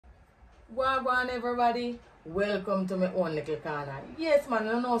Wagwan everybody, welcome to my own little corner. Yes man,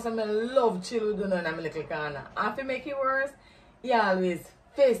 I know some I love children in my little corner. And to make it worse, you always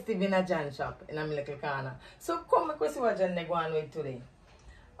festive in a John shop in my little corner. So come and see what John go on with today.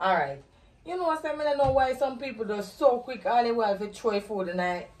 Alright. You know what I don't know why some people do so quick all the while to throw food in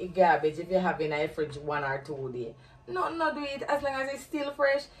a garbage if you have in a fridge 1 or 2 days. No do it as long as it's still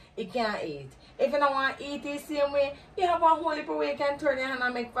fresh, it can't eat. If you don't want to eat it the same way, you have a whole heap of way you can turn your hand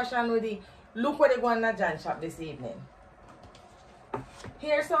and make fashion with it. Look what they go in the John shop this evening.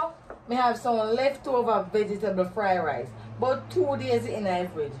 Here so, I have some leftover vegetable fried rice. About 2 days in the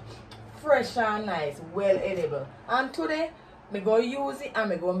fridge. Fresh and nice, well edible. And today, I go use it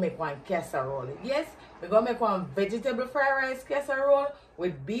and I go make one casserole. Yes, I go make one vegetable fried rice casserole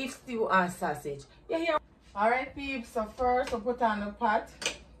with beef stew and sausage. You hear? Alright peeps, so first we put on the pot.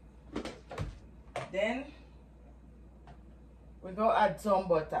 Then we go add some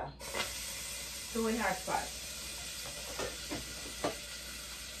butter to a hot pot.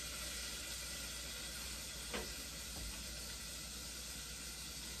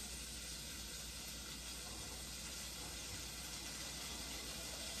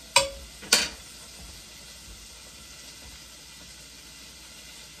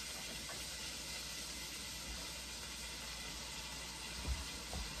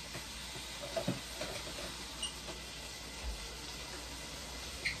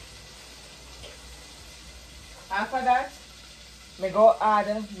 After that, I go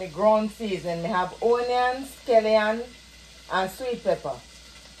add my ground season. I have onion, scallion, and sweet pepper.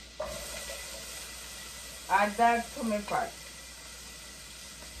 Add that to my pot.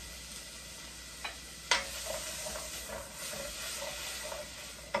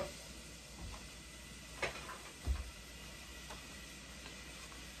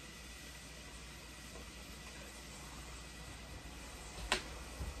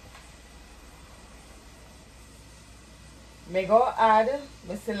 I go add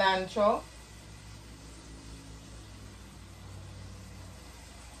my cilantro.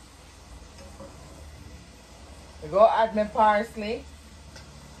 I go add my parsley.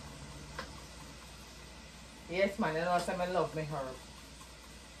 Yes man, you know I love my herb.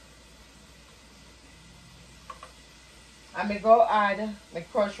 And I go add my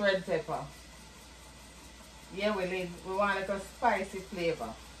crushed red pepper. Yeah, we want like a spicy flavor.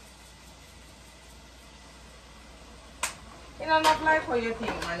 You know, not like what you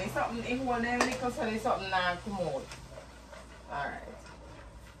think, man. It's something, if one of them little so it's something not come out. Alright.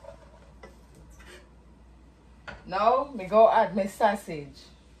 Now, me go add my sausage.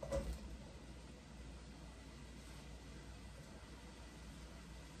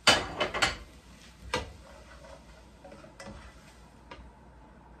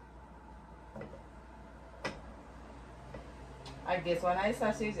 I guess when I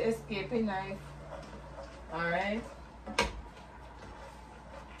sausage escaping knife. Alright.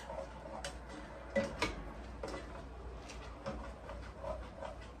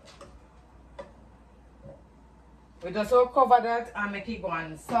 We just cover that and make it go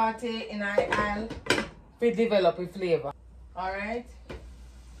and saute in our oil to develop a flavor. Alright.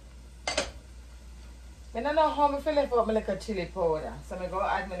 I don't know how I feel left out my little chili powder. So I go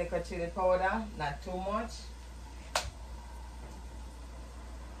add my little chili powder, not too much.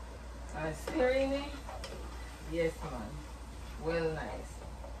 And stirring it. Yes man. Well nice.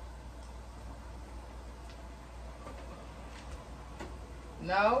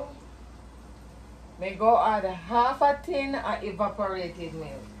 Now me go add half a tin of evaporated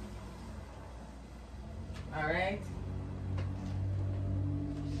milk. Alright.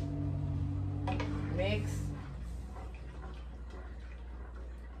 Mix.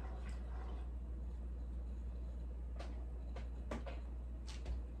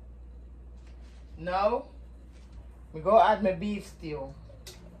 Now, we go add my beef stew.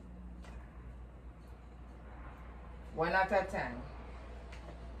 One at a time.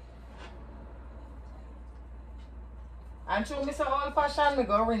 And through me so old fashioned, me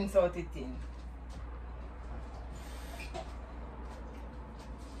go rinse out it in.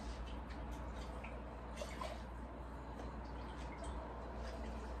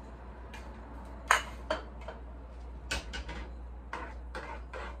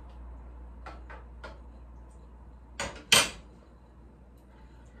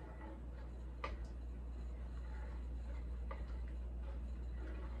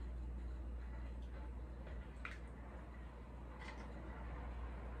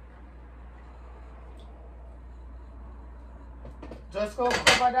 Just go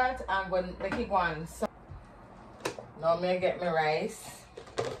cover that and go make it one. So now me get my rice.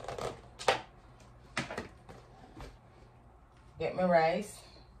 Get my rice.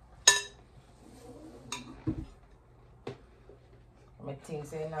 I think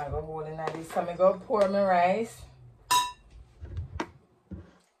so now go hold in this. So I go pour my rice.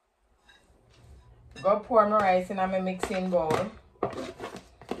 Go pour my rice in my mixing bowl.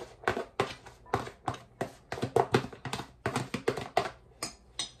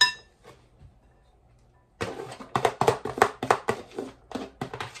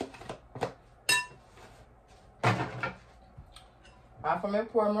 After I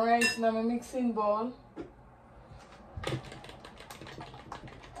pour my rice in my mixing bowl,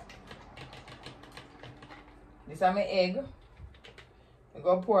 this is my egg. I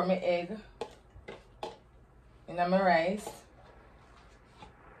go pour my egg in my rice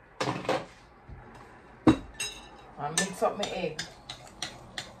and mix up my egg.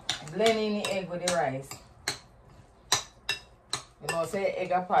 Blend in the egg with the rice. You know, say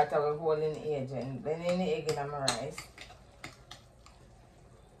egg apart, I will hold in the edge and blend in the egg in my rice.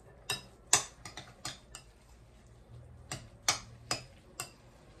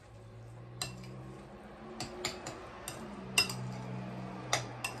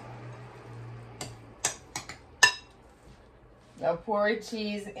 Now pour the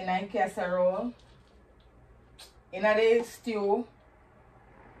cheese in a casserole. In the stew.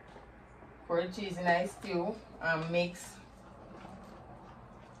 Pour the cheese in a stew and mix.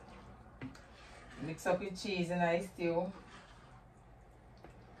 Mix up the cheese in a stew.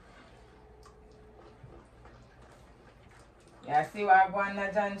 Yeah, see what I go on the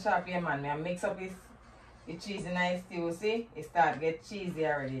John shop here, man. I mix up the cheese in a stew. See? It start get cheesy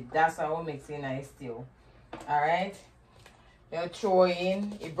already. That's how we mix in a stew. Alright? I'll throw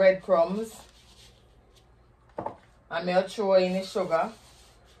in the breadcrumbs. And I'll throw in the sugar.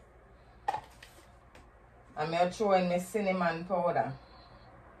 And I'll throw in the cinnamon powder.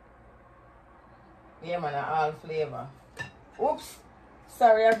 Yeah, man, all flavor. Oops.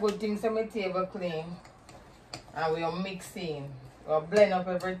 Sorry, a good thing so my table clean. And we'll mix in. We'll blend up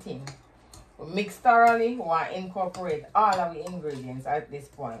everything. We'll mix thoroughly. We'll incorporate all of the ingredients at this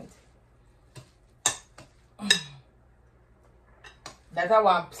point. That's a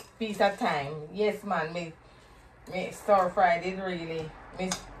one piece at a time. Yes, man. Me stir fried it really. Me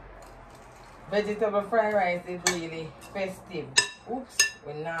vegetable fried rice is really festive. Oops.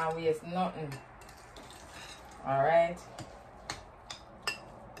 We now waste nothing. Alright.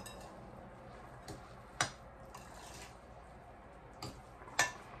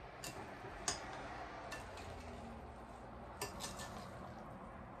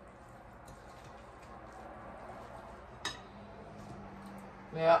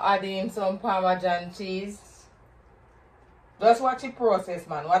 We'll add in some Parmesan cheese. Just watch the process,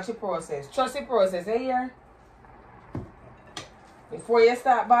 man. Watch the process. Trust the process, eh, here? Before you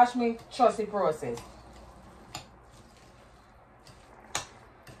start bash me, trust the process.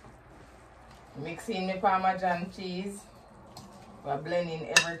 Mix in the Parmesan cheese. We're blending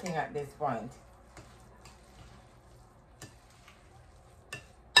everything at this point.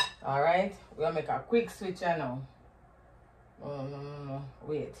 Alright, we'll make a quick switch here now. No.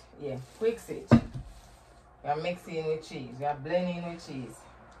 Wait. Yeah, quick switch. We're mixing with cheese. We're blending with cheese.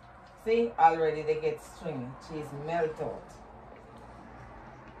 See, already they get stringy. Cheese melt out.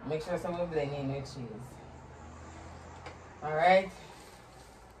 Make sure so we blend in with cheese. Alright.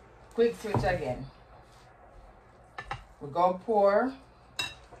 Quick switch again. We're going to pour.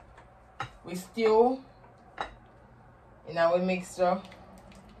 We stew in our mixture.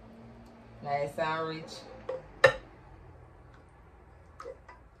 Nice and rich.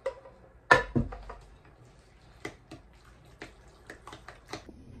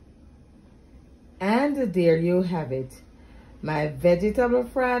 And there you have it. My vegetable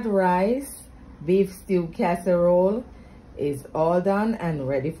fried rice, beef stew casserole is all done and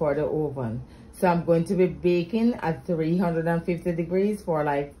ready for the oven. So I'm going to be baking at 350 degrees for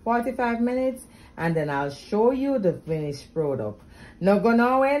like 45 minutes and then I'll show you the finished product. No go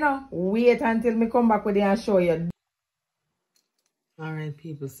nowhere now. Wait until me come back with it and show you. Alright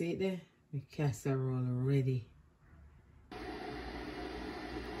people, see it there? The casserole ready.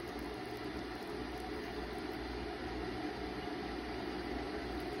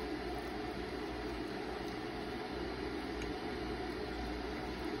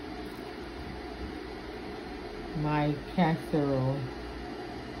 My casserole.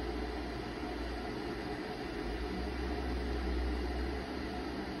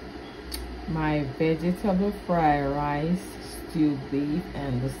 My vegetable fried rice, stewed beef,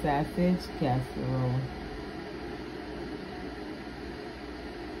 and the sausage casserole.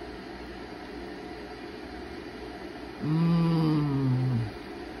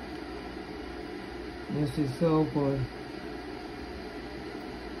 This is so good.